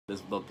This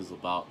vlog is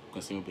about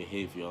consumer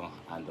behavior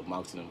and the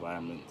marketing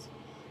environment.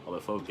 But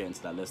before we get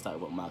into that, let's start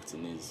with what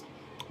marketing is.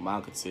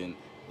 Marketing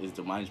is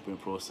the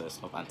management process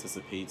of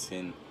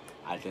anticipating,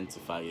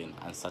 identifying,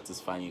 and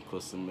satisfying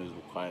customers'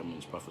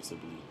 requirements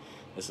profitably.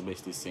 This is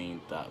basically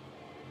saying that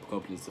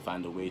companies to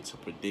find a way to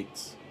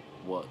predict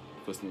what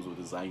customers will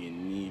desire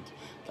and need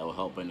that will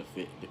help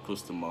benefit the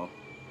customer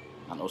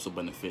and also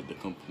benefit the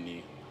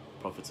company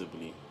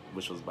profitably,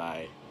 which was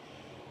by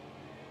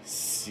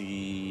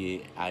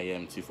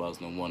CIM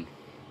 2001.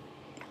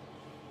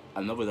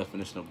 Another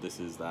definition of this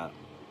is that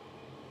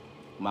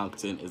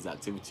marketing is the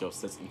activity of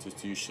set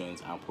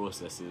institutions and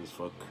processes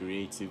for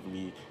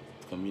creatively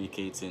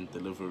communicating,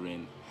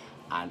 delivering,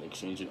 and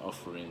exchanging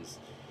offerings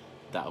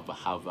that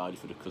have value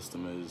for the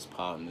customers,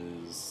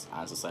 partners,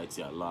 and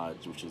society at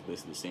large, which is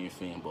basically the same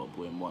thing but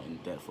going more in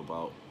depth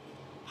about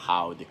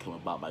how they come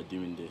about by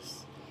doing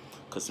this.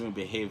 Consumer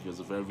behavior is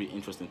a very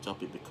interesting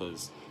topic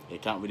because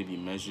it can't really be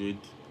measured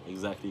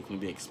exactly, it can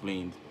be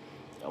explained.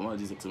 And one of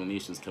these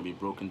explanations can be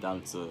broken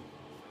down to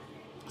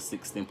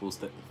six simple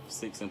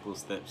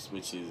steps,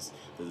 which is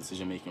the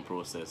decision making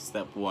process.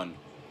 Step one,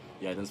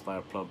 you identify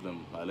a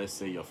problem. Let's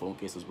say your phone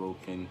case is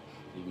broken,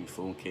 you need a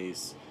phone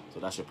case,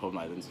 so that's your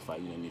problem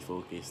identified, you need a new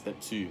phone case.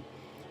 Step two,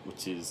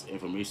 which is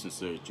information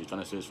search. You're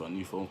trying to search for a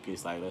new phone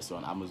case, like let's say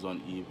on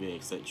Amazon, eBay,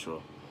 etc.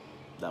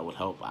 That will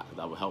help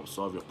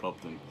solve your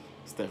problem.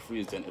 Step three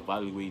is then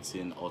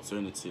evaluating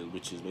alternative,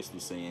 which is basically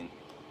saying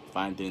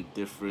finding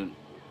different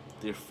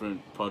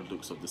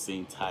products of the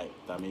same type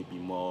that may be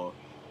more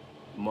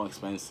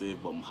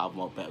expensive but have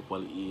more better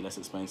quality, less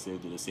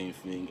expensive, do the same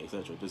thing,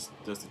 etc. Just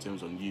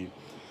determines on you.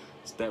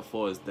 Step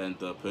four is then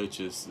the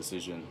purchase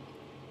decision,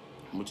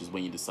 which is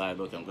when you decide,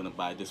 look, I'm gonna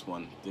buy this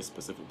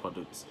specific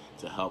product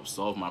to help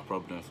solve my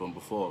problem from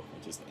before,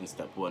 which is in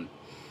step one.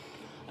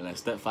 And then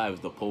step five is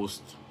the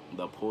post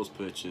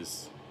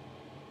purchase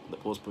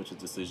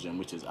decision,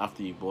 which is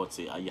after you bought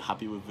it, are you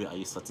happy with it? Are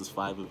you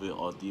satisfied with it,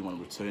 or do you want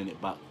to return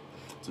it back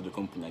to the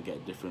company and get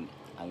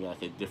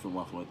like a different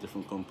one from a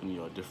different company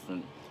or a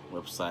different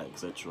website,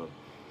 etc.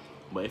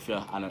 But if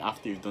you're and then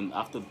after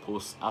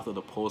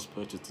the post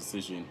purchase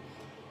decision,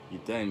 you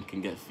then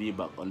can get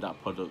feedback on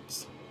that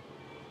product,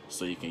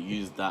 so you can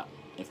use that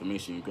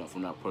information you get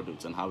from that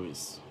product and how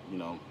it's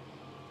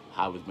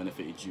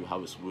benefited you,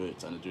 how it's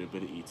worked, and the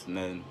durability to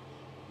then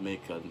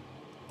make an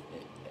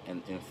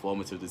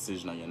informative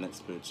decision on your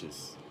next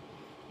purchase,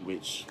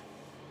 which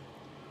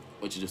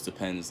just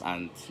depends.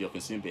 And your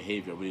consumer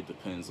behavior really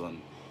depends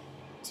on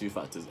two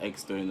factors: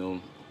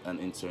 external and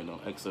internal.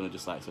 External,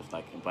 just like stuff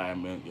like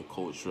environment, your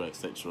culture,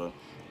 etc.,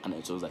 and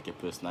it shows like your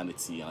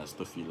personality and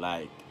stuff you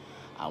like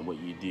and what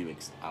you do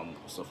and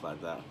stuff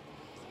like that.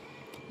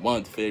 One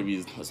of the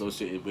theories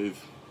associated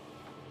with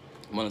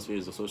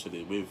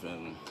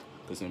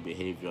consumer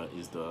behavior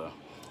is the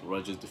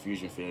Rogers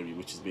diffusion theory,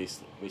 which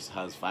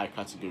has five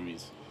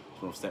categories.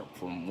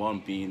 From one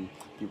being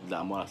people that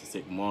are more likely to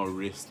take more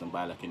risks and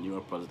buy like a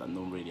newer product that no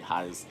one really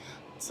has,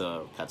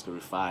 to category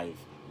five,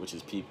 which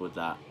is people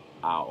that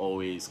are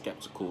always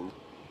skeptical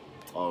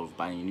of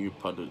buying a new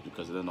product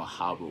because they don't know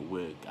how it will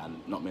work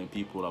and not many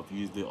people have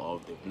used it or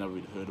they've never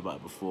really heard about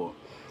it before.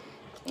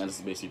 And this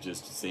is basically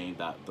just saying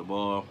that the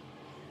more,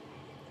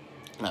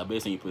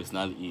 based on your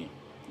personality,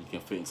 you can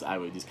fit into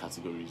either of these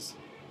categories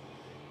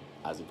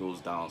as it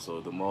goes down.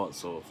 So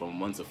from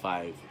 1 to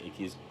 5, it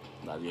gives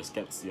that your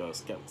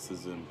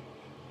skepticism,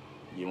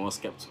 you're more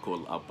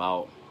skeptical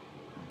about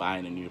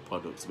buying a new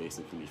product,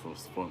 basically from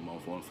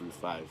 1 through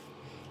 5,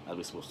 as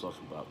we're supposed to talk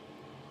about.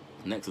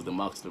 Next is the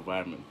market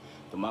environment.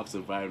 The market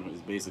environment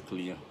is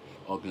basically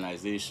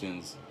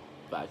organizations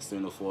by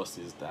external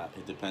forces that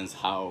it depends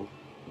how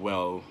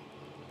well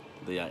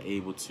they are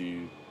able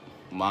to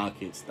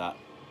market their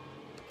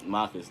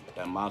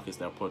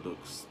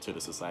products to the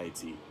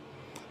society.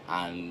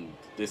 And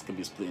this can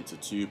be split into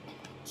two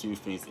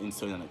things: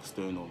 internal and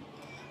external.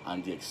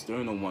 And the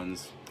external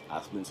ones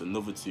are split into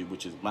another two,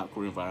 which is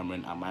macro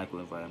environment and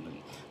micro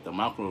environment. The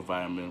macro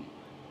environment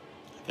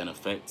can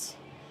affect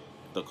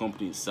the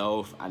company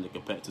itself and the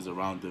competitors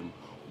around them,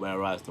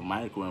 whereas the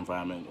micro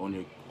environment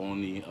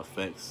only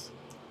affects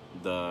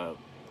the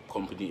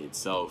company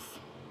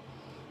itself.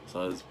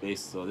 So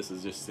this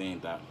is just saying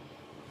that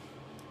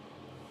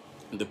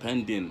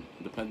depending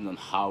on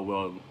how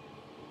well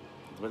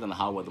the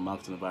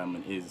marketing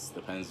environment is,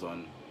 depends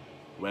on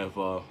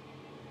whether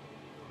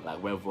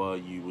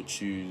you would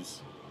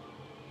choose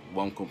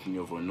one company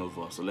over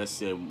another. So let's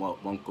say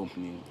one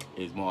company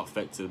is more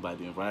affected by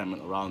the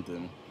environment around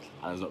them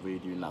and is not really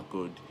doing that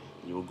good,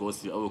 you will go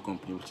to the other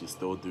company which is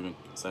still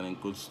selling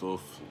good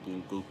stuff,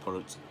 doing good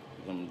products,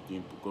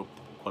 doing good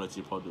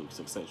quality products,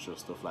 etc.,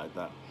 stuff like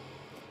that.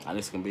 And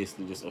this can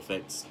basically just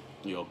affect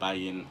your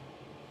buying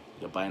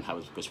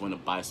habits, because you want to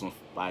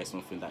buy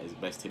something that is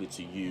best tailored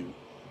to you,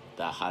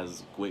 that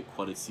has great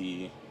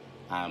quality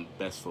and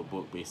best for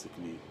book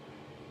basically,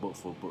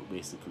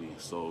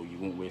 so you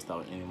won't waste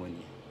out any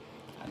money.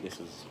 And this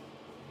is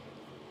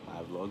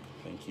my vlog.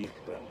 Thank you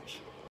very much.